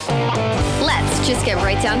Let's just get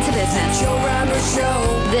right down to business. The Joe Roberts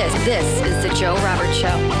Show. This is the Joe Roberts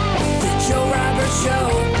Show. The Joe Roberts Show.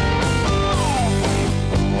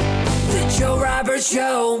 The Joe Roberts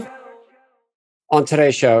Show. On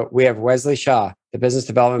today's show, we have WESLEY Shah, the business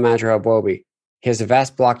development manager of Huobi. He has a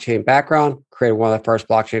vast blockchain background, created one of the first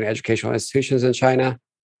blockchain educational institutions in China,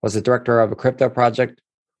 was the director of a crypto project,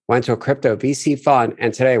 went to a crypto VC fund,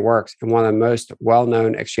 and today works in one of the most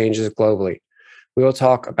well-known exchanges globally. We will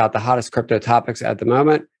talk about the hottest crypto topics at the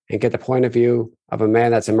moment and get the point of view of a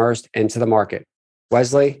man that's immersed into the market.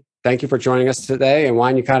 WESLEY, thank you for joining us today. And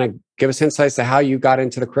why don't you kind of give us insights to how you got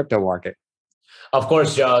into the crypto market? Of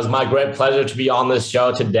course, Joe. It's my great pleasure to be on this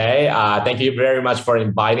show today. Thank you very much for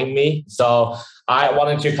inviting me. So I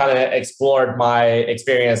wanted to kind of explore my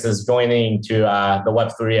experiences joining to the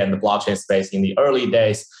Web3 and the blockchain space in the early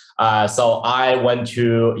days. So I went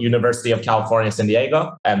to University of California, San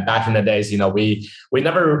Diego. And back in the days, we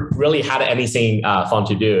never really had anything fun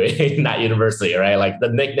to do in that university, right? Like the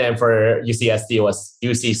nickname for UCSD was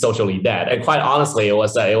UC Socially Dead. And quite honestly, it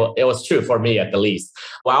was true for me at the least.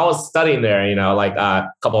 While I was studying there,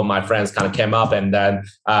 a couple of my friends kind of came up and then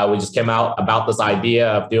we just came out about this idea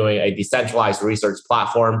of doing a decentralized research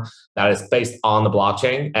platform that is based on the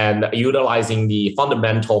blockchain and utilizing the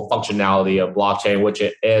fundamental functionality of blockchain, which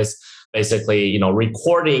it is basically,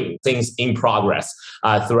 recording things in progress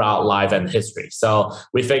throughout life and history. So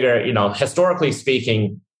we figure, historically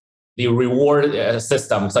speaking, the reward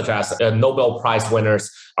system, such as Nobel Prize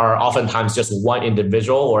winners, are oftentimes just one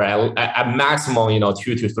individual or at maximum,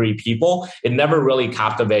 2 to 3 people. It never really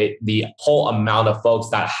captivate the whole amount of folks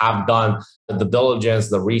that have done the diligence,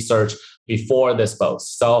 the research before this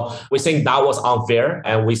post. So we think that was unfair,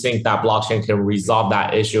 and we think that blockchain can resolve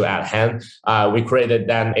that issue at hand. We created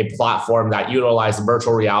then a platform that utilized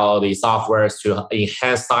virtual reality softwares to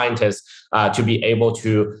enhance scientists to be able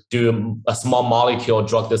to do a small molecule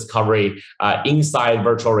drug discovery inside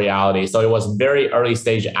virtual reality. So it was very early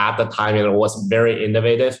stage at the time, and it was very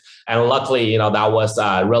innovative. And luckily, that was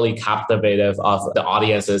really captivative of the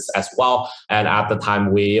audiences as well. And at the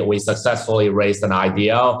time, we successfully raised an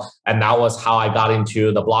IDO, and that was how I got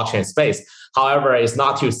into the blockchain space. However, it's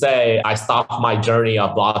not to say I stopped my journey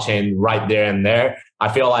of blockchain right there and there. I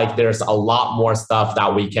feel like there's a lot more stuff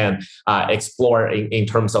that we can explore in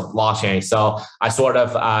terms of blockchain. So I sort of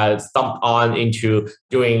stumped on into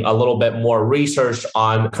doing a little bit more research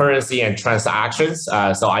on currency and transactions.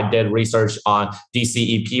 So I did research on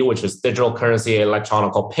DCEP, which is digital currency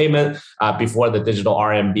electronic payment, before the digital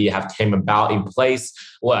RMB have came about in place,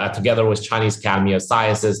 together with Chinese Academy of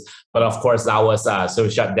Sciences. But of course, that was so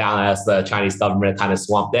shut down as the Chinese government kind of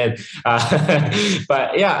swamped in.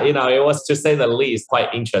 But yeah, it was, to say the least,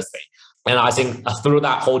 quite interesting. And I think through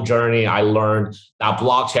that whole journey, I learned that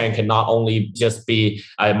blockchain can not only just be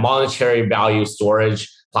a monetary value storage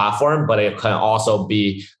platform, but it can also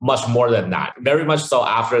be much more than that. Very much so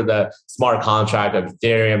after the smart contract of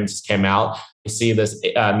Ethereum just came out, we see this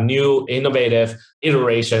new innovative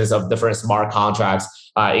iterations of different smart contracts,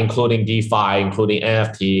 including DeFi, including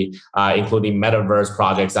NFT, including metaverse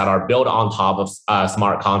projects that are built on top of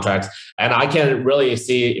smart contracts. And I can really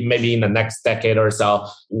see maybe in the next decade or so,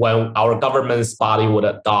 when our government's body would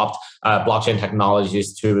adopt blockchain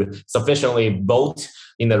technologies to sufficiently vote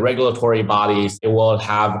in the regulatory bodies, it will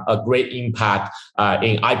have a great impact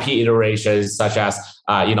in IP iterations such as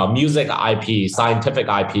music IP, scientific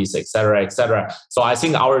IPs, et cetera, et cetera. So I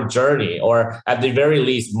think our journey, or at the very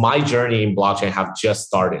least, my journey in blockchain have just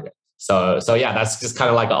started. So yeah, that's just kind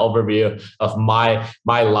of like an overview of my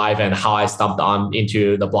life and how I stumped on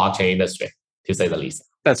into the blockchain industry, to say the least.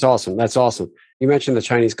 That's awesome. That's awesome. You mentioned the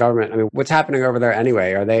Chinese government. I mean, what's happening over there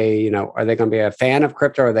anyway? Are they going to be a fan of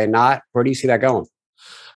crypto? Are they not? Where do you see that going?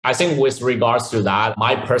 I think with regards to that,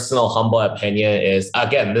 my personal humble opinion is,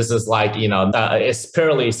 again, this is like, it's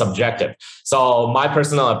purely subjective. So my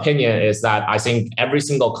personal opinion is that I think every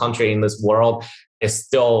single country in this world is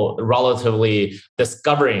still relatively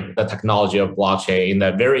discovering the technology of blockchain in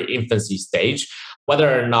the very infancy stage.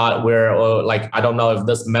 Whether or not we're I don't know if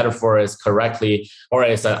this metaphor is correctly, or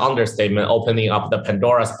it's an understatement, opening up the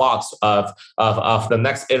Pandora's box of the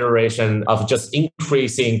next iteration of just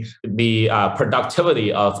increasing the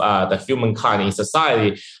productivity of the humankind in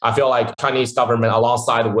society. I feel like Chinese government,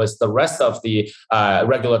 alongside with the rest of the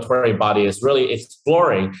regulatory body, is really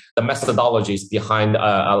exploring the methodologies behind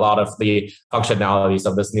a lot of the functionalities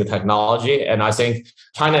of this new technology. And I think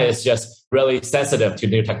China is just really sensitive to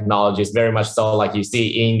new technologies, very much so like like you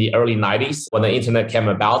see in the early 90s when the internet came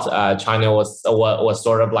about, China was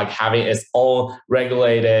sort of like having its own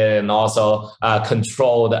regulated and also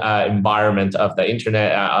controlled environment of the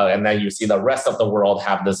internet. And then you see the rest of the world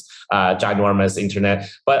have this ginormous internet.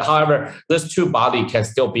 But however, these two bodies can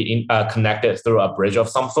still be connected through a bridge of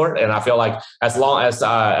some sort. And I feel like as long as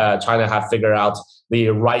China have figured out the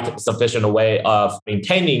right sufficient way of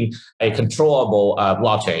maintaining a controllable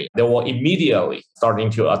blockchain, they will immediately starting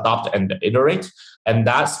to adopt and iterate. And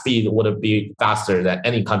that speed would be faster than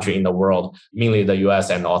any country in the world, mainly the US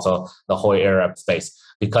and also the whole Arab space.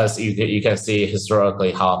 Because you can see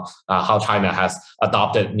historically how China has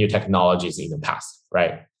adopted new technologies in the past,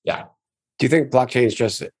 right? Yeah. Do you think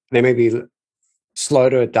blockchains they may be slow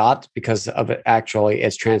to adopt because of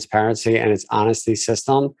its transparency and its honesty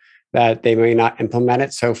system, that they may not implement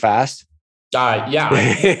it so fast? Yeah.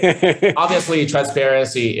 Obviously,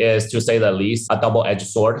 transparency is, to say the least, a double-edged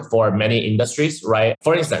sword for many industries, right?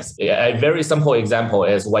 For instance, a very simple example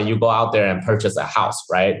is when you go out there and purchase a house,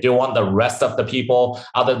 right? Do you want the rest of the people,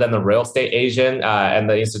 other than the real estate agent and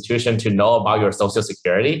the institution, to know about your social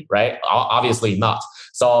security, right? Obviously not.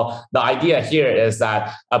 So the idea here is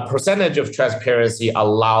that a percentage of transparency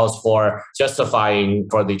allows for justifying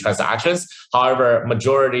for the transactions. However,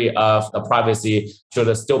 majority of the privacy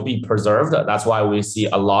should still be preserved. That's why we see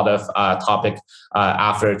a lot of topic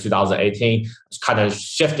after 2018 kind of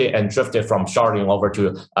shifted and drifted from sharding over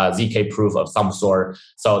to ZK proof of some sort.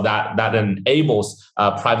 So that enables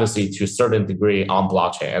privacy to a certain degree on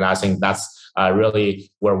blockchain. And I think that's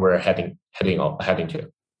really where we're heading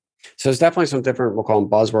to. So there's definitely some different, we'll call them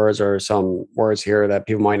buzzwords or some words here that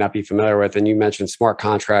people might not be familiar with. And you mentioned smart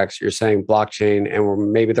contracts, you're saying blockchain,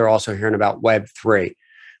 and maybe they're also hearing about Web3.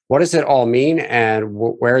 What does it all mean and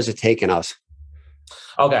where is it taking us?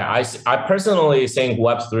 Okay, I personally think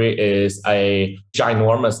Web3 is a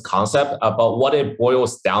ginormous concept, but what it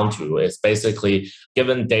boils down to is basically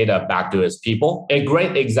giving data back to its people. A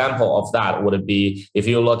great example of that would be, if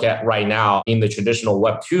you look at right now in the traditional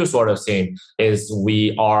Web2 sort of thing, is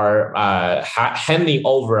we are handing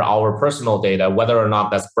over our personal data, whether or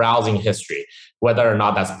not that's browsing history, whether or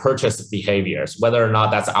not that's purchase behaviors, whether or not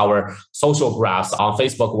that's our social graphs on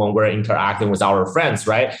Facebook when we're interacting with our friends,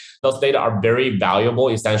 right? Those data are very valuable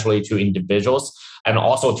essentially to individuals and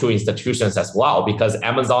also to institutions as well, because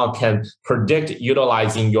Amazon can predict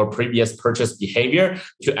utilizing your previous purchase behavior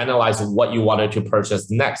to analyze what you wanted to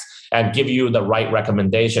purchase next and give you the right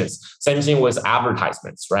recommendations. Same thing with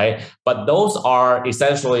advertisements, right? But those are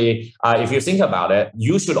essentially, if you think about it,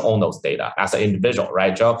 you should own those data as an individual,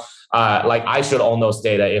 right, Joe? Like I should own those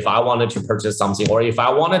data if I wanted to purchase something, or if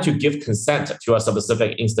I wanted to give consent to a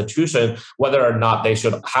specific institution, whether or not they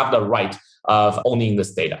should have the right of owning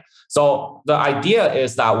this data. So the idea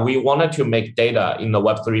is that we wanted to make data in the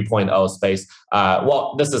Web 3.0 space.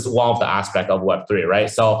 Well, this is one of the aspects of Web 3, right?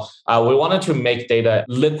 So we wanted to make data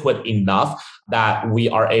liquid enough that we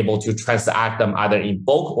are able to transact them either in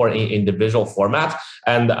bulk or in individual format.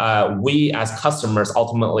 And we as customers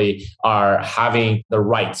ultimately are having the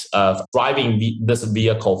right of driving this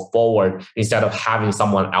vehicle forward instead of having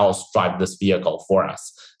someone else drive this vehicle for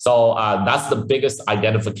us. So that's the biggest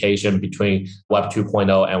identification between Web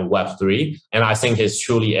 2.0 and Web 3. And I think it's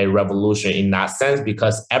truly a revolution in that sense,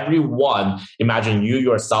 because everyone, imagine you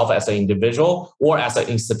yourself as an individual or as an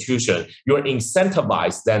institution, you're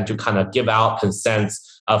incentivized then to kind of give out consents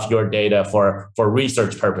of your data for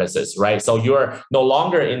research purposes, right? So you're no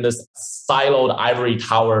longer in this siloed ivory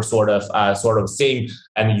tower sort of thing,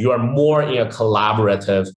 and you're more in a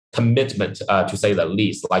collaborative commitment, to say the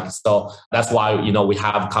least. Like, so that's why, we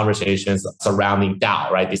have conversations surrounding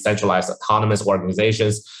DAO, right? Decentralized autonomous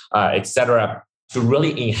organizations, et cetera, to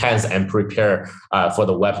really enhance and prepare for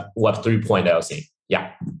the Web 3.0 scene.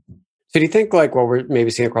 Yeah. So do you think like what we're maybe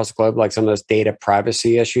seeing across the globe, like some of those data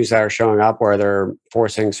privacy issues that are showing up where they're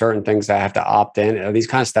forcing certain things that have to opt in, are these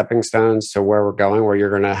kind of stepping stones to where we're going, where you're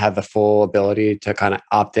going to have the full ability to kind of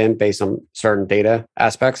opt in based on certain data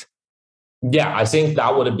aspects? Yeah, I think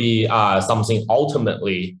that would be something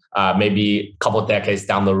ultimately, maybe a couple of decades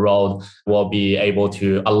down the road, we'll be able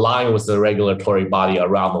to align with the regulatory body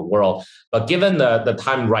around the world. But given the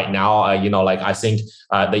time right now, I think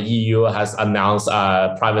the EU has announced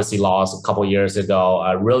privacy laws a couple of years ago,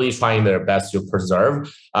 really trying their best to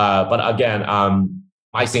preserve. But again,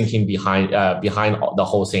 my thinking behind the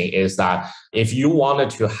whole thing is that if you wanted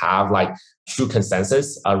to have like true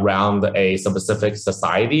consensus around a specific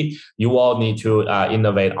society, you will need to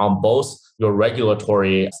innovate on both your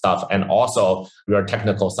regulatory stuff and also your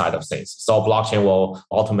technical side of things. So blockchain will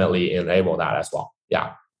ultimately enable that as well.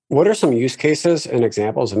 Yeah. What are some use cases and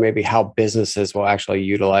examples of maybe how businesses will actually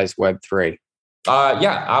utilize Web3?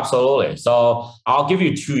 Yeah, absolutely. So I'll give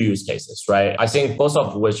you two use cases, right? I think both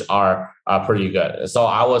of which are pretty good. So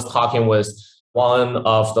I was talking with one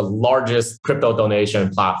of the largest crypto donation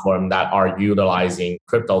platform that are utilizing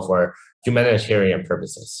crypto for humanitarian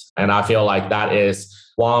purposes. And I feel like that is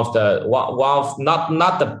one of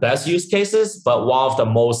not the best use cases, but one of the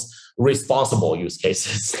most responsible use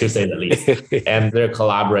cases to say the least. And they're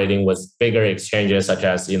collaborating with bigger exchanges such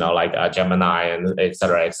as like Gemini and et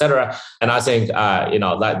cetera, et cetera. And I think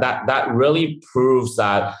that really proves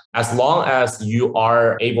that as long as you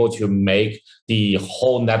are able to make the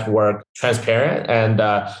whole network transparent and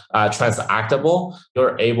transactable,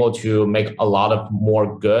 you're able to make a lot of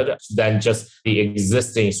more good than just the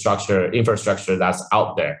existing infrastructure that's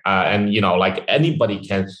out there. And like anybody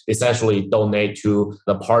can essentially donate to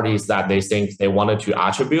the parties that they think they wanted to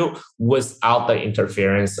attribute without the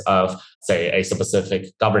interference of, say, a specific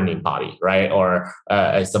governing body, right? Or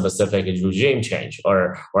a specific regime change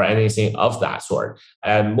or anything of that sort.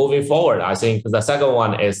 And moving forward, I think the second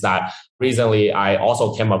one is that recently I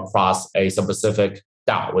also came across a specific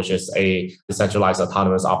DAO, which is a decentralized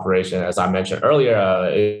autonomous operation. As I mentioned earlier,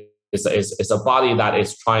 it's a body that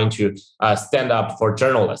is trying to stand up for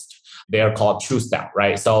journalists. They are called TruthDAO,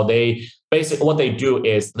 right? So they basically what they do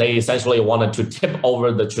is they essentially wanted to tip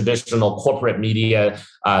over the traditional corporate media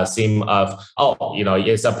theme of,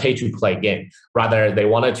 it's a pay-to-play game. Rather, they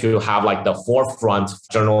wanted to have like the forefront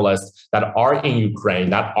journalists that are in Ukraine,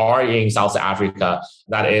 that are in South Africa,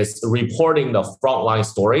 that is reporting the frontline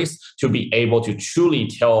stories to be able to truly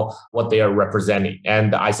tell what they are representing.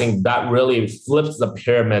 And I think that really flips the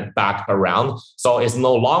pyramid back around. So it's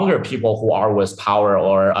no longer people who are with power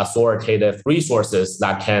or authoritative resources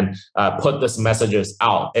that can put these messages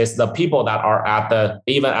out. It's the people that are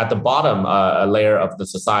even at the bottom layer of the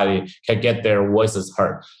society can get their voices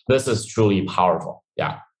heard. This is truly powerful.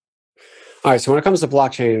 Yeah. All right. So when it comes to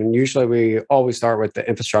blockchain, usually we always start with the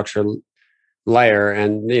infrastructure layer,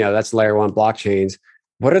 and that's layer one blockchains.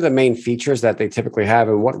 What are the main features that they typically have,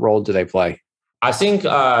 and what role do they play? I think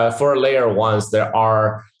for layer ones, there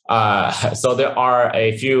are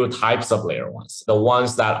a few types of layer ones. The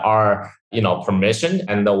ones that are permissioned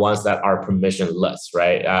and the ones that are permissionless,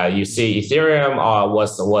 right? You see Ethereum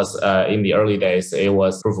was in the early days, it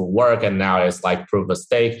was proof of work, and now it's like proof of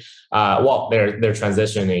stake. They're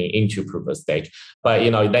transitioning into proof of stake. But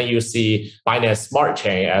then you see Binance Smart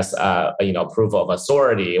Chain as proof of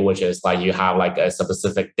authority, which is like you have like a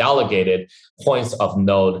specific delegated points of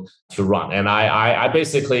node to run. And I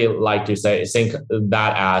basically like to think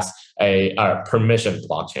that as a permission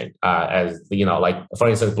blockchain, as like for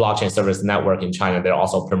instance, blockchain service network in China, they're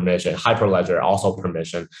also permission. Hyperledger also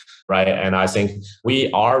permission, right? And I think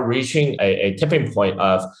we are reaching a tipping point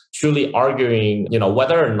of truly arguing,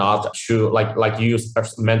 whether or not true, like you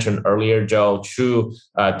mentioned earlier, Joe, true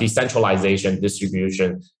decentralization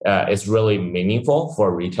distribution is really meaningful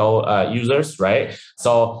for retail users, right?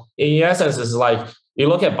 So in essence, it's like, you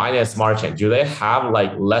look at Binance Smart Chain, do they have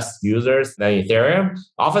like less users than Ethereum?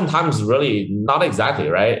 Oftentimes, really not exactly,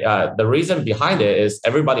 right? The reason behind it is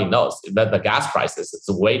everybody knows that the gas prices, it's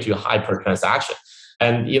way too high per transaction.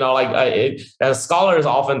 And and scholars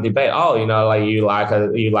often debate, you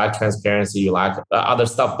lack transparency, you lack other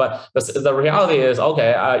stuff. But the reality is,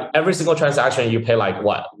 every single transaction you pay like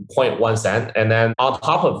 0.1 cent, and then on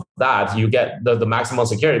top of that, you get the maximum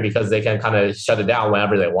security because they can kind of shut it down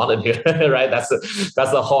whenever they wanted to, right? That's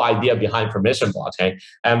the whole idea behind permission blockchain.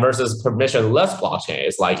 And versus permissionless blockchain,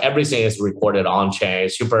 it's like everything is recorded on chain.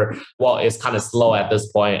 It's kind of slow at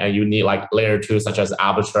this point, and you need like layer 2 such as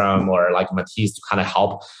Arbitrum or like Matisse to kind of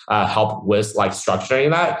help with like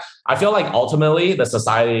structuring that. I feel like ultimately the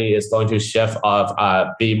society is going to shift of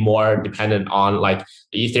be more dependent on like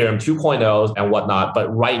Ethereum 2.0 and whatnot. But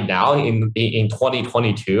right now in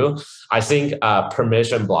 2022, I think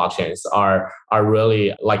permission blockchains are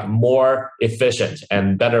really like more efficient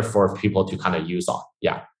and better for people to kind of use on.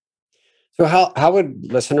 Yeah. So how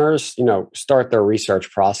would listeners, start their research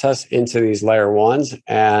process into these layer ones,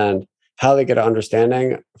 and how they get an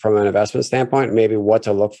understanding from an investment standpoint, maybe what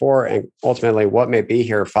to look for, and ultimately what may be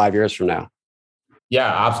here 5 years from now?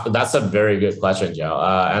 Yeah, that's a very good question, Joe.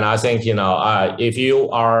 And I think, if you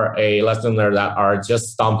are a listener that are just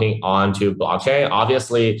stumbling onto blockchain,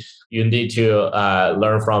 obviously you need to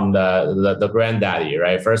learn from the granddaddy,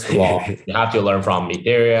 right? First of all, you have to learn from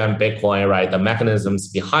Ethereum, Bitcoin, right? The mechanisms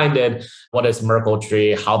behind it. What is Merkle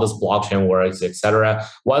tree? How does blockchain works, etc.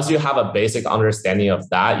 Once you have a basic understanding of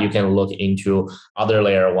that, you can look into other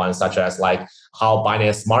layer ones, such as like how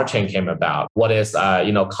Binance Smart Chain came about. What is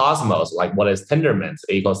Cosmos? Like what is Tendermint's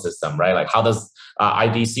ecosystem, right? Like how does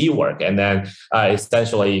IDC work? And then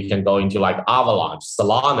essentially you can go into like Avalanche,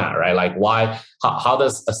 Solana, right? Like how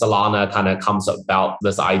does Solana kind of comes about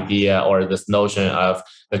this idea or this notion of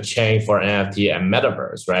the chain for NFT and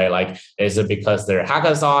metaverse, right? Like, is it because they're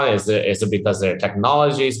hackathon? Is it because there are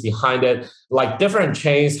technologies behind it? Like different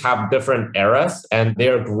chains have different eras and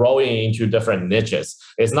they're growing into different niches.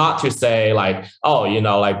 It's not to say like, oh,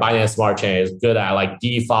 like Binance Smart Chain is good at like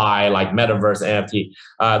DeFi, like metaverse NFT.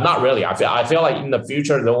 Not really. I feel like in the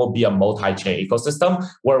future, there will be a multi-chain ecosystem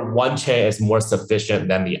where one chain is more sufficient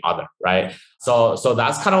than the other, right? So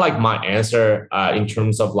that's kind of like my answer in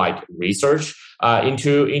terms of like research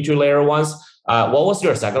into layer ones. What was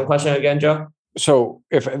your second question again, Joe? So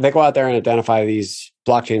if they go out there and identify these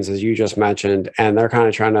blockchains, as you just mentioned, and they're kind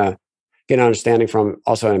of trying to get an understanding from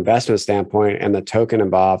also an investment standpoint and the token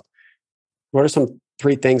involved, what are some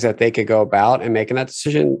 3 things that they could go about in making that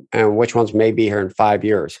decision, and which ones may be here in 5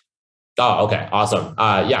 years? Oh, okay. Awesome.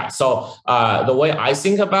 Yeah. So the way I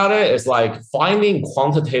think about it is like finding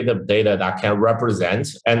quantitative data that can represent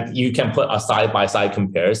and you can put a side-by-side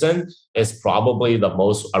comparison is probably the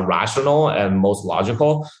most rational and most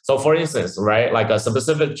logical. So for instance, right, like a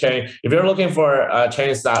specific chain, if you're looking for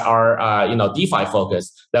chains that are, DeFi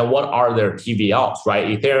focused, then what are their TVLs, right?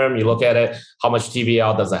 Ethereum, you look at it, how much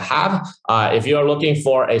TVL does it have? If you're looking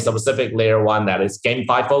for a specific layer one that is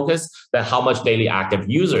GameFi focused, then how much daily active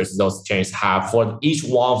users those chains have for each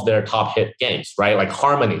one of their top hit games, right? Like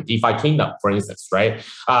Harmony, DeFi Kingdom, for instance, right?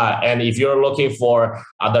 And if you're looking for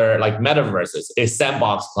other like metaverses, is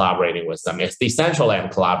Sandbox collaborating with them? Is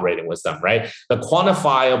Decentraland collaborating with them, right? The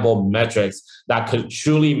quantifiable metrics that could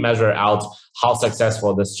truly measure out how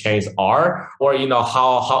successful these chains are, or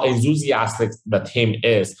how enthusiastic the team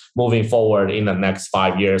is moving forward in the next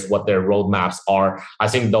 5 years, what their roadmaps are. I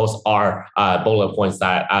think those are bullet points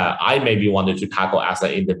that I maybe wanted to tackle as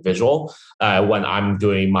an individual when I'm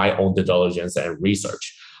doing my own due diligence and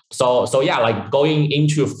research. So yeah, like going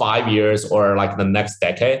into 5 years or like the next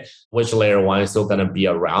decade, which layer one is still going to be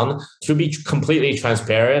around. To be completely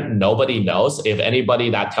transparent, nobody knows. If anybody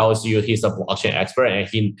that tells you he's a blockchain expert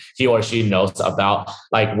and he or she knows about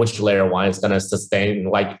like which layer one is going to sustain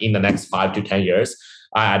like in the next 5 to 10 years,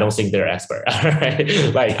 I don't think they're expert,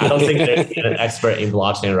 right? Like, I don't think they're an expert in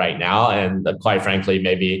blockchain right now. And quite frankly,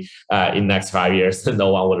 maybe in next 5 years, no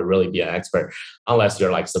one would really be an expert unless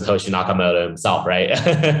you're like Satoshi Nakamoto himself, right?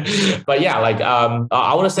 But yeah, like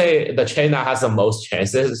I want to say the chain that has the most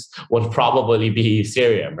chances would probably be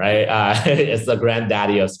Ethereum, right? It's the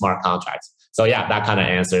granddaddy of smart contracts. So yeah, that kind of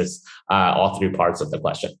answers all 3 parts of the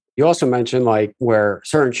question. You also mentioned like where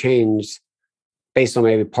certain chains based on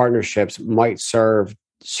maybe partnerships might serve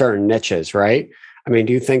certain niches, right? I mean,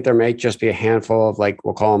 do you think there may just be a handful of like,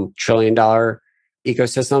 we'll call them $1 trillion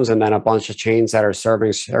ecosystems and then a bunch of chains that are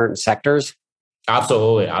serving certain sectors?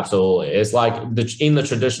 Absolutely. It's like in the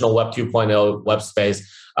traditional Web 2.0 web space,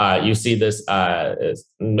 you see this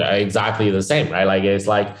exactly the same, right? Like it's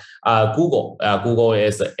like Google. Google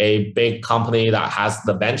is a big company that has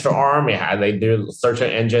the venture arm. They do search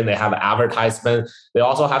engine. They have advertisement. They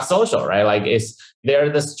also have social, right? Like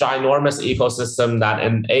they're this ginormous ecosystem that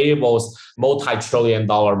enables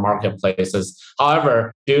multi-trillion-dollar marketplaces.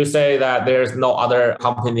 However, do you say that there's no other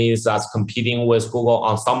companies that's competing with Google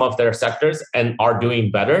on some of their sectors and are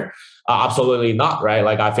doing better? Absolutely not, right?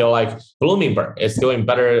 Like I feel like Bloomberg is doing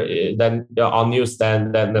better than on news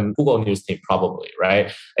than the Google News team probably,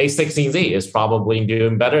 right? A16Z is probably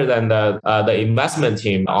doing better than the investment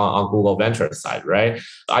team on Google Venture side, right?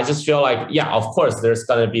 I just feel like, yeah, of course, there's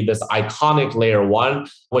going to be this iconic layer one,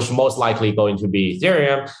 which most likely going to be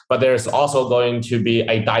Ethereum, but there's also going to be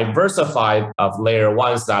a diversified of layer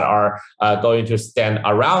ones that are going to stand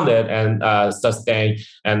around it and sustain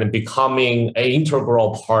and becoming an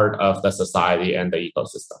integral part of the society and the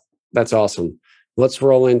ecosystem. That's awesome. Let's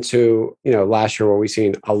roll into, last year where we've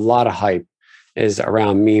seen a lot of hype is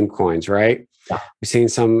around meme coins, right? Yeah. We've seen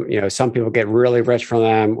some people get really rich from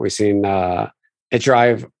them. We've seen it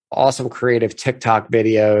drive awesome creative TikTok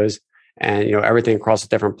videos and, everything across the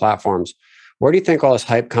different platforms. Where do you think all this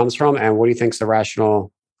hype comes from? And what do you think is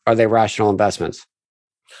are they rational investments?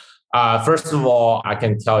 First of all, I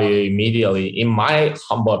can tell you immediately, in my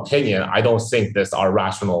humble opinion, I don't think these are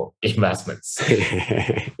rational investments.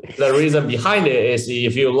 The reason behind it is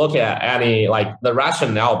if you look at any, like the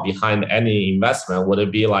rationale behind any investment, would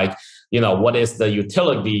it be like, what is the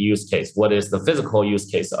utility use case? What is the physical use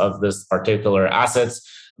case of this particular assets?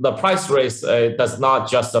 The price raise does not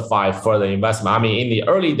justify for the investment. I mean, in the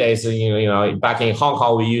early days, back in Hong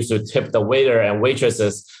Kong, we used to tip the waiter and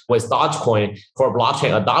waitresses with Dogecoin for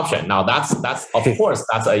blockchain adoption. Now, that's of course,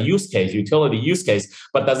 that's a use case, utility use case,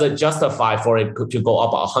 but does it justify for it to go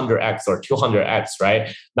up 100x or 200x,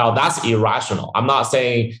 right? Now, that's irrational. I'm not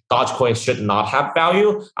saying Dogecoin should not have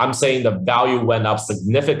value. I'm saying the value went up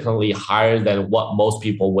significantly higher than what most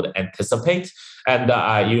people would anticipate.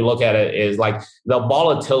 And you look at it is like the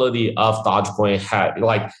volatility of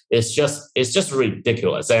Dogecoin it's just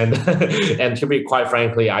ridiculous. And and to be quite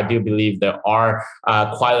frankly, I do believe there are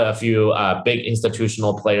quite a few big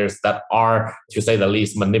institutional players that are, to say the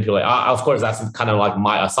least, manipulate. Of course, that's kind of like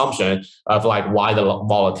my assumption of like why the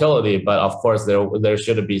volatility. But of course, there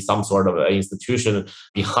should be some sort of institution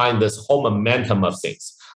behind this whole momentum of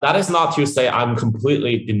things. That is not to say I'm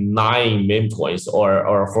completely denying meme coins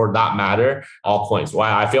or for that matter, altcoins.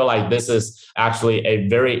 Why I feel like this is actually a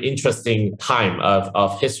very interesting time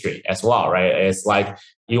of history as well, right? It's like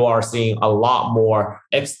you are seeing a lot more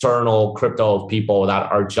external crypto people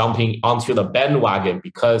that are jumping onto the bandwagon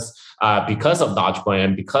because of Dogecoin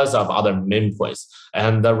and because of other meme coins.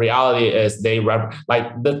 And the reality is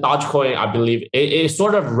like the Dogecoin, I believe it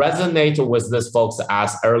sort of resonates with these folks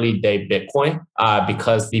as early day Bitcoin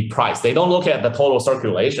because the price, they don't look at the total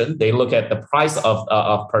circulation. They look at the price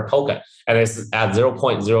of per token, and it's at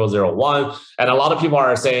 0.001. And a lot of people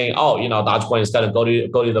are saying, Dogecoin is going to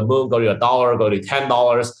go to the moon, go to $1, go to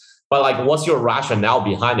 $10. But like, what's your rationale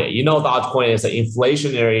behind it? Dogecoin is an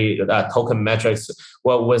inflationary token metrics.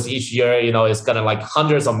 Well, with each year, it's gonna like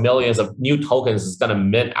hundreds of millions of new tokens is gonna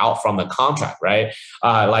mint out from the contract, right?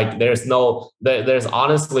 There's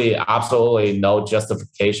honestly absolutely no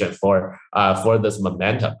justification for this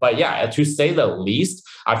momentum. But yeah, to say the least,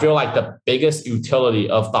 I feel like the biggest utility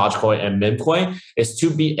of Dogecoin and meme coin is to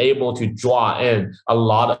be able to draw in a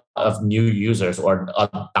lot of new users or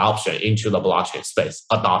adoption into the blockchain space.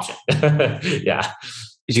 Adoption. Yeah.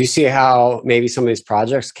 Do you see how maybe some of these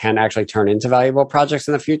projects can actually turn into valuable projects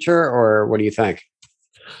in the future, or what do you think?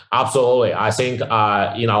 Absolutely. I think,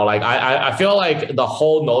 I feel like the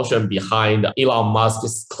whole notion behind Elon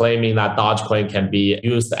Musk claiming that Dogecoin can be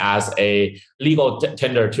used as a legal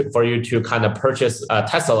tender for you to kind of purchase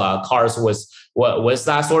Tesla cars with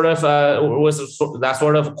that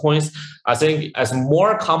sort of coins. I think as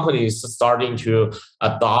more companies starting to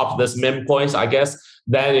adopt this meme coins, I guess,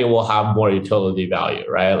 then it will have more utility value,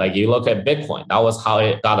 right? Like you look at Bitcoin, that was how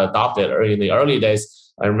it got adopted in the early days.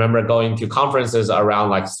 I remember going to conferences around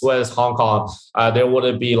like Swiss, Hong Kong. There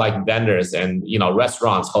would be like vendors and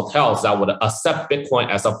restaurants, hotels that would accept Bitcoin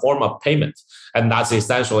as a form of payment, and that's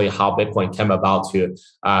essentially how Bitcoin came about to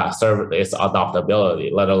serve its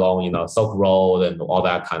adoptability. Let alone Silk Road and all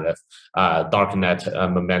that kind of darknet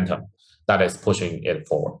momentum that is pushing it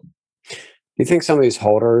forward. Do you think some of these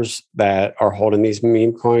holders that are holding these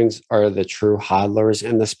meme coins are the true hodlers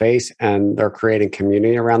in the space, and they're creating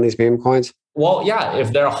community around these meme coins? Well, yeah,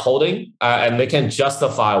 if they're holding and they can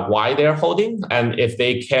justify why they're holding, and if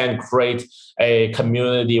they can create a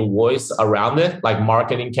community voice around it, like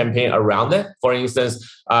marketing campaign around it. For instance,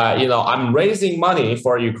 I'm raising money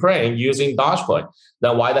for Ukraine using Dogecoin.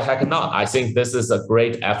 Then why the heck not? I think this is a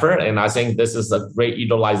great effort, and I think this is a great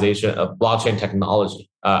utilization of blockchain technology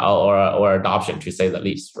or adoption, to say the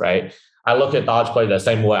least, right? I look at Dogecoin the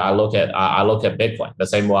same way I look at Bitcoin, the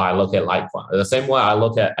same way I look at Litecoin, the same way I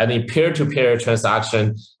look at any peer-to-peer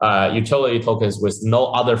transaction utility tokens with no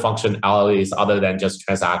other functionalities other than just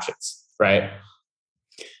transactions, right?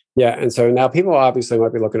 Yeah, and so now people obviously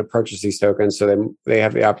might be looking to purchase these tokens, so they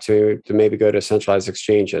have the opportunity to maybe go to centralized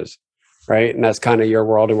exchanges, right? And that's kind of your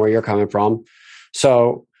world and where you're coming from.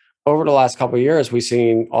 So over the last couple of years, we've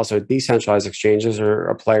seen also decentralized exchanges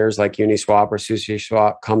or players like Uniswap or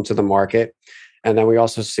SushiSwap come to the market. And then we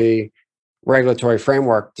also see regulatory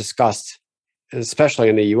framework discussed, especially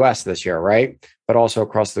in the US this year, right? But also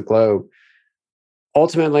across the globe.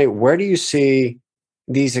 Ultimately, where do you see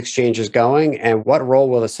these exchanges going, and what role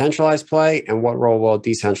will the centralized play, and what role will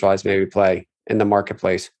decentralized maybe play in the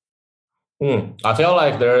marketplace? I feel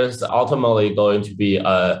like there's ultimately going to be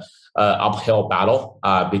a uphill battle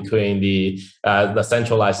between the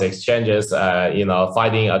centralized exchanges,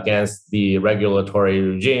 fighting against the regulatory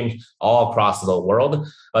regime all across the world.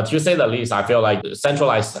 But to say the least, I feel like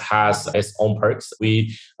centralized has its own perks.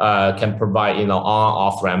 We can provide,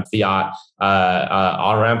 on-off ramp fiat,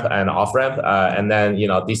 on-ramp and off-ramp. And then,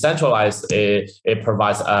 decentralized, it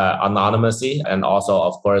provides anonymity. And also,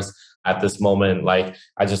 of course, at this moment, like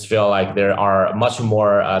I just feel like there are much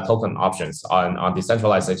more token options on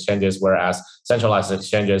decentralized exchanges, whereas centralized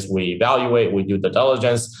exchanges, we evaluate, we do the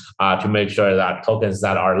diligence to make sure that tokens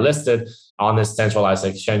that are listed on these centralized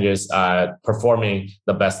exchanges performing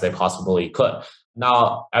the best they possibly could.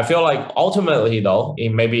 Now, I feel like ultimately, though,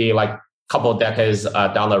 in maybe like couple of decades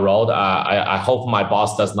down the road, I hope my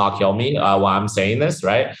boss does not kill me while I'm saying this,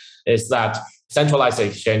 right? Is that centralized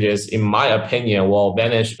exchanges, in my opinion, will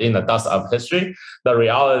vanish in the dust of history. The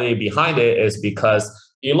reality behind it is because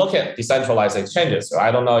you look at decentralized exchanges. So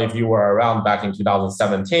I don't know if you were around back in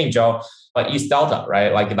 2017, Joe, but East Delta,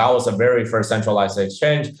 right? Like that was the very first centralized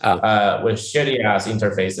exchange with shitty ass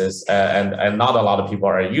interfaces, and not a lot of people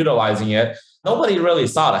are utilizing it. Nobody really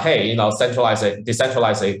thought, hey,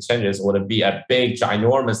 decentralized exchanges would be a big,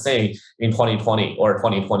 ginormous thing in 2020 or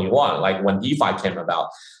 2021, like when DeFi came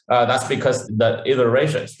about. That's because the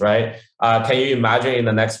iterations, right? Can you imagine in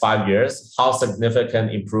the next 5 years how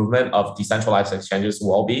significant improvement of decentralized exchanges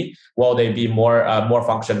will be? Will they be more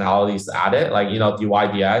functionalities added, like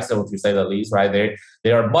DYDX, so to say the least, right?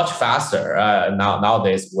 They are much faster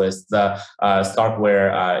nowadays with the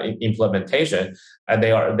Starkware implementation, and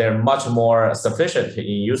they're much more sufficient in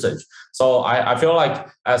usage. So I feel like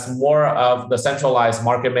as more of the centralized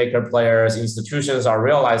market maker players, institutions are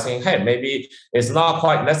realizing, hey, maybe it's not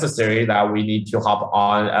quite necessary that we need to hop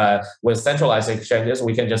on with centralized exchanges.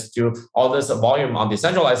 We can just do all this volume on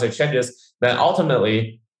decentralized exchanges. Then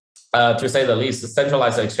ultimately, to say the least,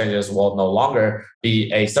 centralized exchanges will no longer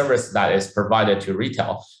be a service that is provided to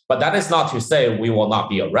retail. But that is not to say we will not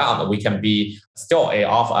be around. We can be still a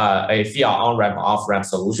fiat on-ramp, off-ramp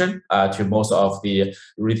solution to most of the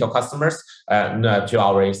retail customers, to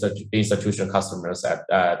our institution customers,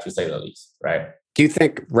 to say the least, right? Do you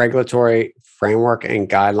think regulatory framework and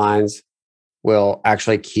guidelines will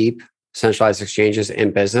actually keep centralized exchanges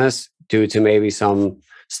in business due to maybe some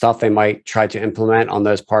stuff they might try to implement on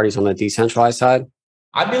those parties on the decentralized side?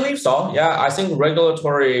 I believe so. Yeah, I think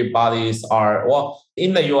regulatory bodies are, well,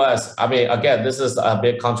 in the US, I mean, again, this is a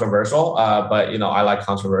bit controversial, but I like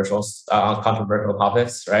controversial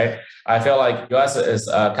topics, right? I feel like US is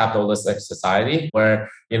a capitalistic society where,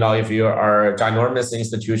 if you are a ginormous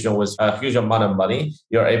institution with a huge amount of money,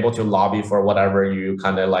 you're able to lobby for whatever you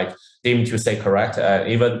kind of like deem to say correct,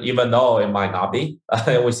 even though it might not be.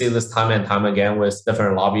 We see this time and time again with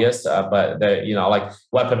different lobbyists, but like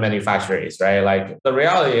weapon manufacturers, right? Like the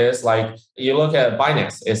reality is, like you look at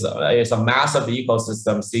Binance, it's a massive ecosystem.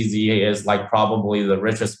 CZ is like probably the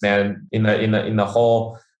richest man in the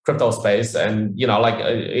whole crypto space, and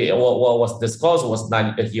what was disclosed was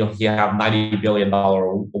he have $90 billion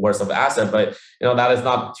worth of asset, but that is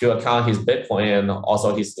not to account his Bitcoin and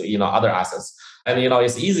also his other assets. And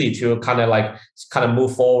it's easy to kind of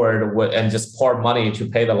move forward with and just pour money to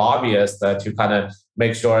pay the lobbyists to kind of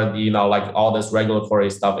make sure like all this regulatory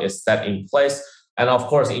stuff is set in place. And of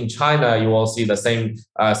course, in China, you will see the same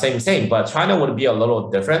thing, but China would be a little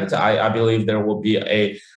different. I believe there will be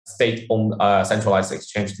a state-owned centralized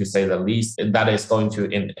exchange, to say the least, that is going to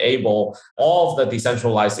enable all of the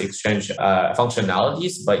decentralized exchange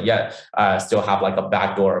functionalities, but yet still have like a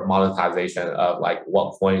backdoor monetization of like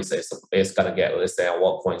what coins is going to get listed and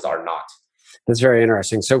what coins are not. That's very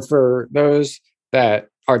interesting. So for those that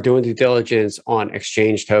are doing due diligence on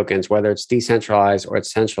exchange tokens, whether it's decentralized or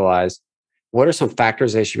it's centralized, what are some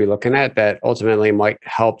factors they should be looking at that ultimately might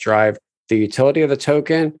help drive the utility of the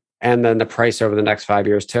token and then the price over the next 5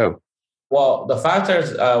 years too? Well, the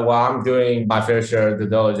factors while I'm doing my fair share of due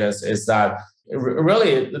diligence is that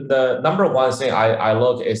really the number one thing I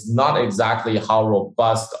look is not exactly how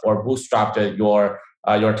robust or bootstrapped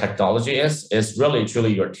your technology is really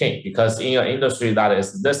truly your team, because in an industry that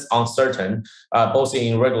is this uncertain, both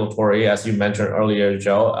in regulatory, as you mentioned earlier,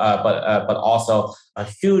 Joe, but also a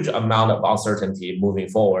huge amount of uncertainty moving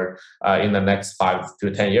forward in the next 5 to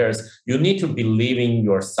 10 years, you need to believe in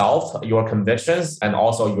yourself, your convictions, and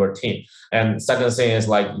also your team. And second thing is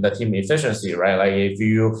like the team efficiency, right? Like if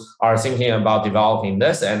you are thinking about developing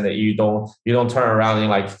this and you don't turn around in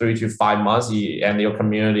like 3 to 5 months and your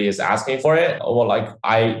community is asking for it, well, like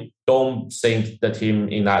I don't think the team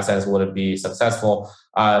in that sense would be successful.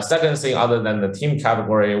 Second thing, other than the team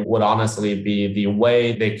category, would honestly be the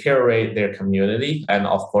way they curate their community. And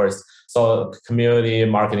of course, so community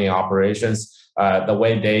marketing operations, the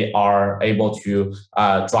way they are able to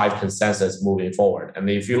drive consensus moving forward. And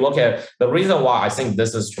if you look at the reason why I think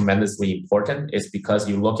this is tremendously important is because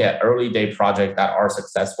you look at early day projects that are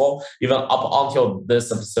successful, even up until this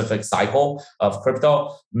specific cycle of crypto,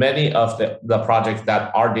 many of the projects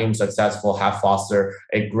that are deemed successful have fostered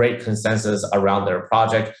a great consensus around their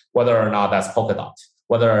project, whether or not that's Polkadot,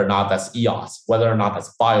 whether or not that's EOS, whether or not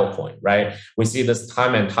that's Filecoin, right? We see this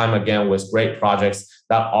time and time again with great projects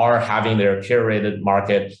that are having their curated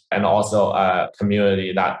market and also a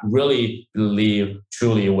community that really believe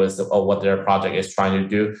truly with what their project is trying to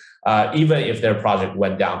do. Even if their project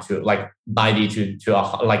went down to like 90 to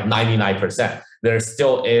like 99%, there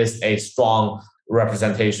still is a strong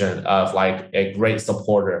representation of like a great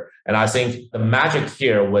supporter. And I think the magic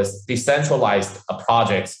here with decentralized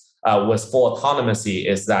projects with full autonomy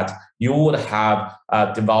is that you would have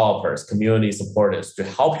developers, community supporters to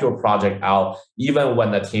help your project out, even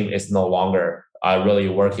when the team is no longer really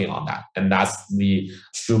working on that. And that's the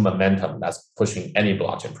true momentum that's pushing any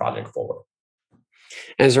blockchain project forward.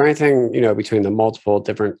 And is there anything, between the multiple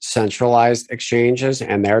different centralized exchanges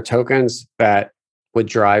and their tokens that would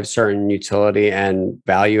drive certain utility and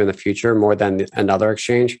value in the future more than another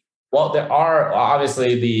exchange? Well, there are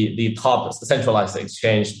obviously the top centralized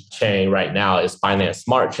exchange chain right now is Binance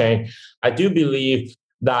Smart Chain. I do believe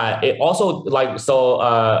that it also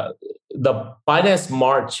the Binance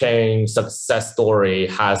Smart Chain success story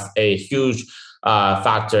has a huge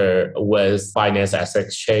factor with Binance as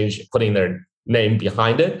exchange putting their name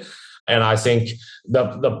behind it. And I think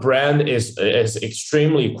the brand is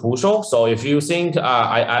extremely crucial. So if you think,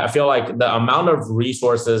 I feel like the amount of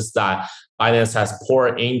resources that Binance has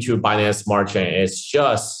poured into Binance Smart Chain is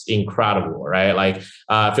just incredible, right? Like,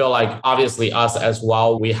 I feel like obviously us as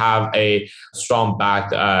well, we have a strong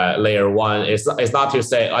backed layer one. It's not to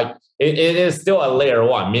say like, it is still a layer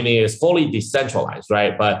one, meaning it's fully decentralized,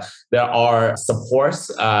 right? But there are supports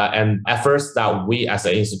and efforts that we as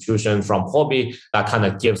an institution from Huobi that kind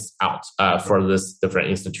of gives out for this different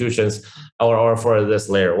institutions or for this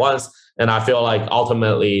layer ones. And I feel like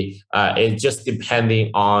ultimately it's just depending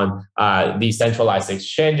on the centralized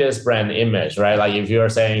exchanges brand image, right? Like if you're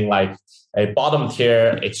saying like a bottom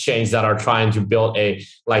tier exchange that are trying to build a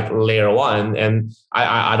like layer one, and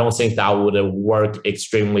I don't think that would work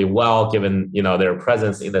extremely well given their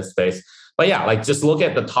presence in the space. But yeah, like just look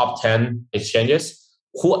at the top 10 exchanges.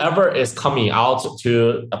 Whoever is coming out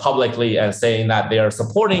to publicly and saying that they are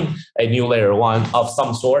supporting a new layer one of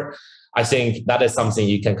some sort, I think that is something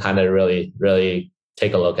you can kind of really, really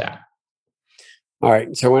take a look at. All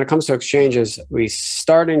right. So when it comes to exchanges, we're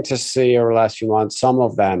starting to see over the last few months, some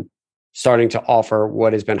of them starting to offer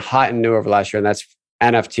what has been hot and new over last year, and that's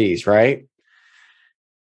NFTs, right?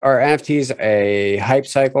 Are NFTs a hype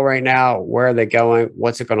cycle right now? Where are they going?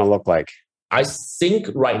 What's it going to look like? I think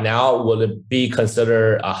right now would be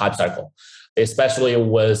considered a hype cycle, especially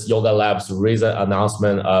with Yoga Labs' recent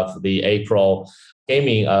announcement of the April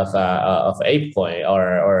gaming of ApeCoin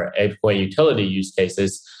or ApeCoin utility use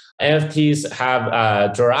cases. NFTs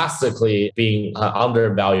have drastically been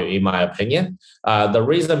undervalued, in my opinion. The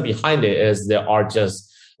reason behind it is there are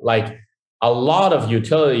just like a lot of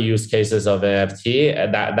utility use cases of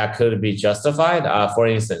NFT that could be justified. For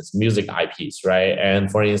instance, music IPs, right?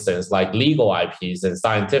 And for instance, like legal IPs and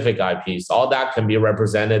scientific IPs, all that can be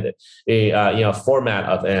represented in format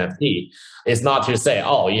of NFT. It's not to say,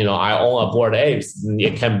 I own a Bored Apes.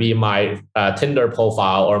 It can be my Tinder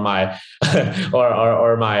profile or my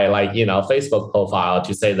or my Facebook profile,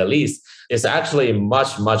 to say the least. It's actually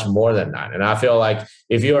much, much more than that. And I feel like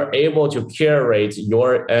if you're able to curate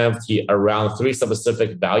your NFT around three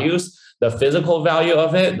specific values, the physical value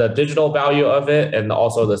of it, the digital value of it, and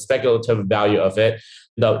also the speculative value of it,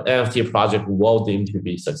 the NFT project will deem to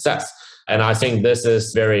be success. And I think this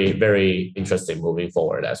is very, very interesting moving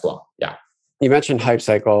forward as well. Yeah. You mentioned hype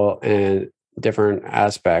cycle and different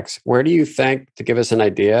aspects. Where do you think, to give us an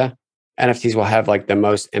idea, NFTs will have like the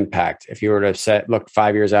most impact? If you were to look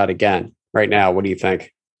 5 years out again, right now, what do you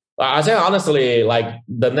think? I think honestly, like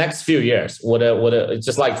the next few years, would it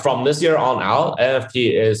just like from this year on out,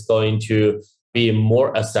 NFT is going to be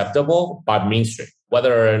more acceptable by mainstream,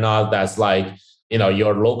 whether or not that's like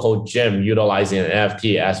your local gym utilizing an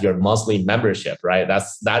NFT as your monthly membership, right?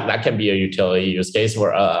 That can be a utility use case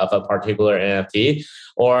for of a particular NFT,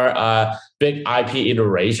 or big IP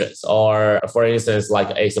iterations, or for instance, like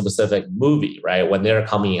a specific movie, right? When they're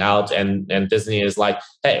coming out and Disney is like,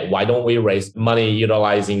 hey, why don't we raise money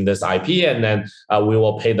utilizing this IP, and then we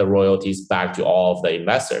will pay the royalties back to all of the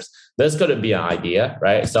investors. This could be an idea,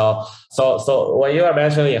 right? So when you are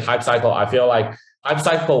mentioning hype cycle, I feel like hype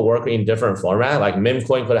cycle work in different format. Like meme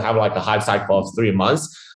coin could have like a hype cycle of 3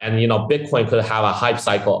 months, and Bitcoin could have a hype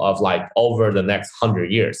cycle of like over the next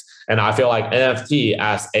 100 years. And I feel like NFT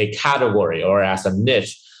as a category or as a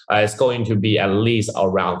niche is going to be at least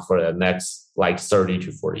around for the next like 30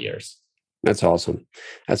 to 40 years. That's awesome.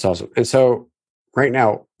 That's awesome. And so right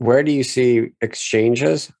now, where do you see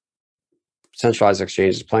exchanges, centralized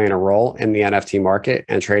exchanges, playing a role in the NFT market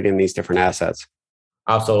and trading these different assets?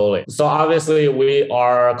 Absolutely. So obviously, we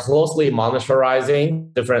are closely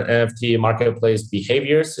monitoring different NFT marketplace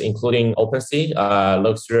behaviors, including OpenSea,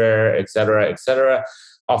 Luxrare, et cetera, et cetera.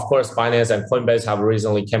 Of course, Binance and Coinbase have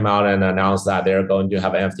recently come out and announced that they're going to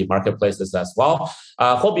have NFT marketplaces as well.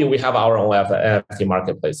 Huobi, we have our own NFT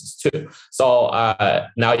marketplaces too. So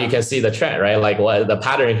now you can see the trend, right? Like what the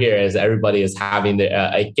pattern here is, everybody is having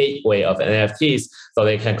a gateway of NFTs, so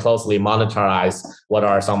they can closely monetize what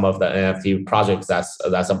are some of the NFT projects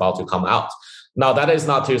that's about to come out. Now, that is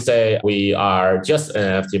not to say we are just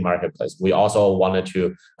an NFT marketplace. We also wanted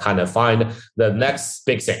to kind of find the next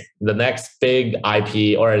big thing, the next big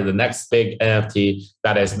IP, or the next big NFT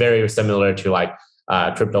that is very similar to like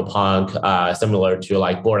CryptoPunk, similar to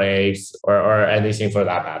like Bored Apes, or anything for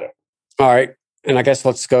that matter. All right. And I guess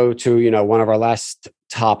let's go to, one of our last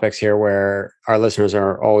topics here where our listeners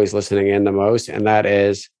are always listening in the most, and that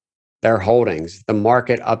is their holdings, the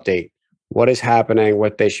market update. What is happening,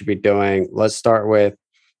 what they should be doing. Let's start with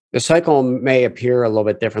the cycle may appear a little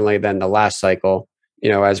bit differently than the last cycle,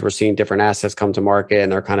 as we're seeing different assets come to market and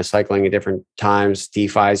they're kind of cycling at different times.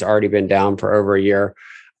 DeFi's already been down for over a year.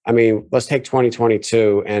 I mean, let's take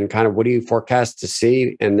 2022 and kind of what do you forecast to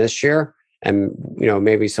see in this year? And,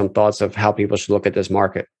 maybe some thoughts of how people should look at this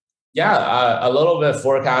market. Yeah, a little bit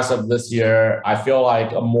forecast of this year. I feel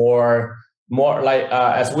like a more like,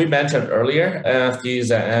 as we mentioned earlier,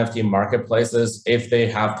 NFTs and NFT marketplaces, if they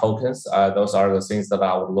have tokens, those are the things that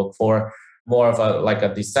I would look for. More of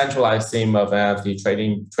a decentralized theme of NFT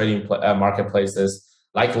trading marketplaces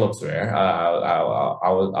like Luxrare.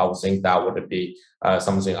 I would think that would be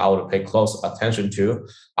something I would pay close attention to.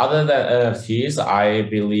 Other than NFTs, I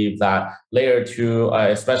believe that layer 2,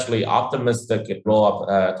 especially optimistic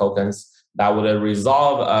roll-up tokens, that would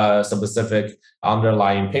resolve a specific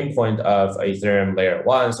underlying pain point of Ethereum layer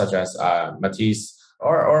 1, such as Matisse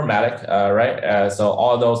or Matic, right? So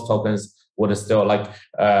all those tokens would still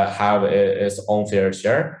have its own fair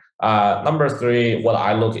share. Number 3, what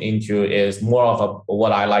I look into is more of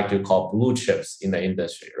what I like to call blue chips in the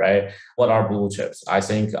industry, right? What are blue chips? I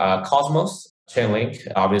think Cosmos, Chainlink,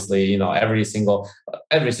 obviously, every single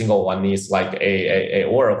one needs like a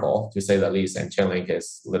oracle, to say the least, and Chainlink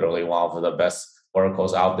is literally one of the best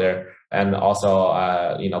oracles out there. And also,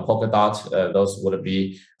 Polkadot, those would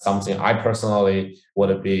be something I personally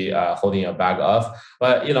would be holding a bag of.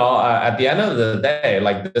 But, at the end of the day,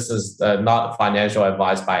 like this is not financial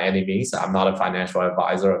advice by any means. I'm not a financial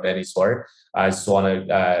advisor of any sort. I just want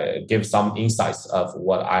to give some insights of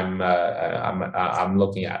what I'm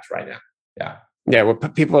looking at right now. Yeah. Yeah.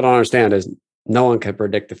 What people don't understand is no one can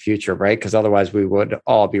predict the future, right? Because otherwise we would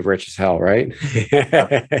all be rich as hell, right?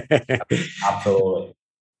 Absolutely.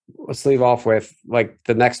 Let's leave off with like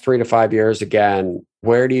the next 3 to 5 years again.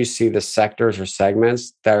 Where do you see the sectors or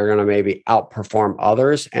segments that are going to maybe outperform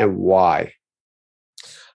others, and why?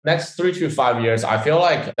 Next 3 to 5 years, I feel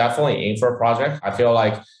like definitely infra project. I feel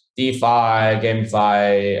like DeFi,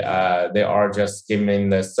 GameFi, they are just skimming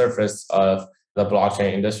the surface of the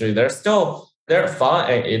blockchain industry. They're fun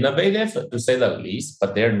and innovative, to say the least,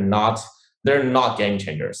 but they're not game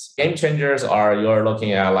changers. Game changers are, you're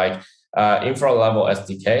looking at like infra level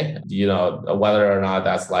SDK, whether or not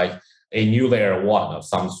that's like a new layer 1 of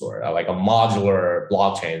some sort, like a modular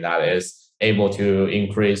blockchain that is able to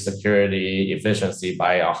increase security efficiency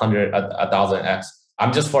by 1,000x.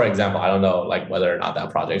 I'm just, for example, I don't know like whether or not that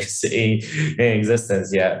project is in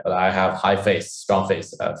existence yet, but I have strong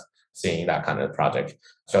faith of seeing that kind of project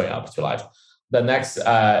showing up to life. The next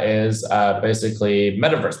is basically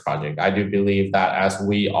metaverse project. I do believe that as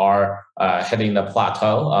we are hitting the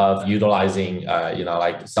plateau of utilizing,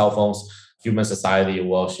 like cell phones, human society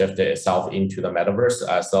will shift itself into the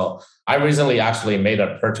metaverse. So I recently actually made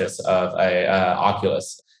a purchase of a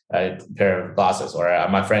Oculus pair of glasses, or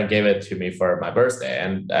my friend gave it to me for my birthday,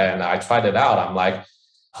 and I tried it out. I'm like,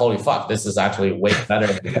 holy fuck, this is actually way better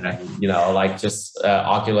than, like just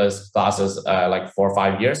Oculus glasses like 4 or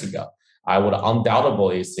 5 years ago. I would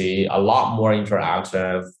undoubtedly see a lot more interaction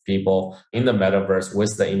of people in the metaverse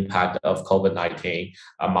with the impact of COVID-19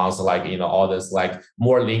 amongst all this like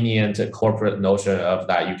more lenient corporate notion of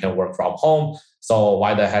that you can work from home. So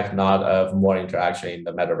why the heck not of more interaction in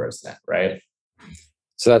the metaverse then, right?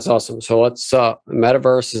 So that's awesome. So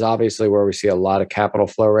metaverse is obviously where we see a lot of capital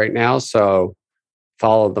flow right now. So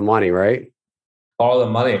follow the money, right? Follow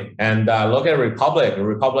the money. And look at Republic.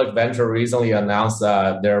 Republic Venture recently announced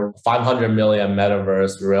their 500 million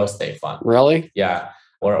metaverse real estate fund. Really? Yeah.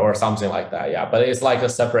 Or something like that. Yeah. But it's like a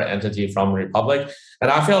separate entity from Republic.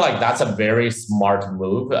 And I feel like that's a very smart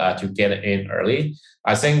move to get in early.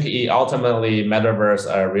 I think ultimately metaverse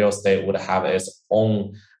real estate would have its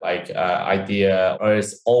own idea or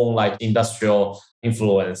its own like industrial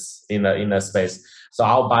influence in the space. So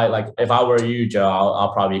I'll buy, like, if I were you, Joe,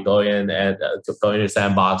 I'll probably go in and go into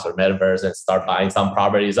Sandbox or Metaverse and start buying some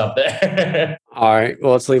properties up there. All right.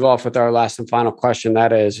 Well, let's leave off with our last and final question.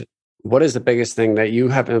 That is, what is the biggest thing that you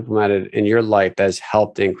have implemented in your life that has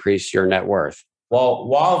helped increase your net worth? Well,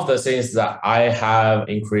 one of the things that I have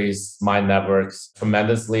increased my networks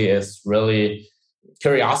tremendously is really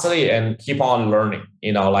curiosity and keep on learning.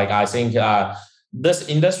 I think this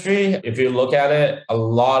industry, if you look at it, a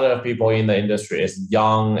lot of people in the industry is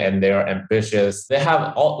young and they're ambitious. They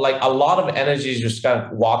have a lot of energy to just kind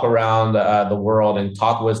of walk around the world and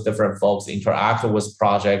talk with different folks, interact with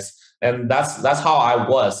projects. And that's how I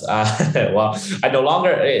was. Well, I no longer,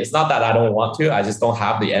 it's not that I don't want to, I just don't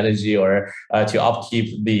have the energy or to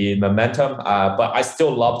upkeep the momentum. But I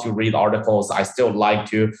still love to read articles. I still like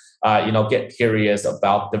to, get curious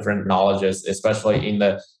about different knowledges, especially in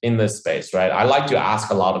this space, right? I like to ask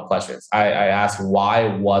a lot of questions. I ask why,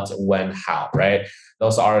 what, when, how, right?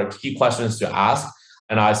 Those are key questions to ask.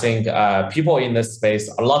 And I think people in this space,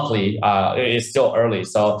 luckily, it's still early.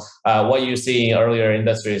 So what you see in earlier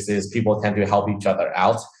industries is people tend to help each other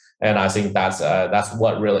out. And I think that's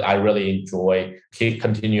what I really enjoy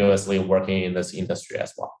continuously working in this industry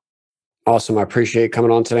as well. Awesome. I appreciate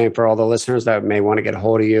coming on today. And for all the listeners that may want to get a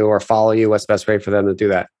hold of you or follow you, what's the best way for them to do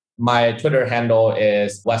that? My Twitter handle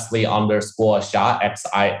is Wesley_Xia,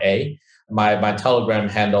 XIA. My Telegram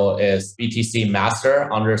handle is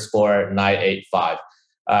BTCmaster_985.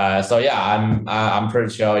 So yeah, I'm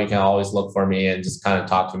pretty sure you can always look for me and just kind of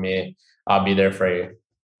talk to me. I'll be there for you.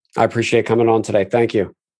 I appreciate coming on today. Thank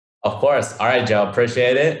you. Of course. All right, Joe.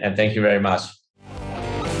 Appreciate it. And thank you very much.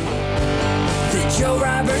 The Joe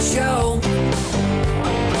Roberts Show.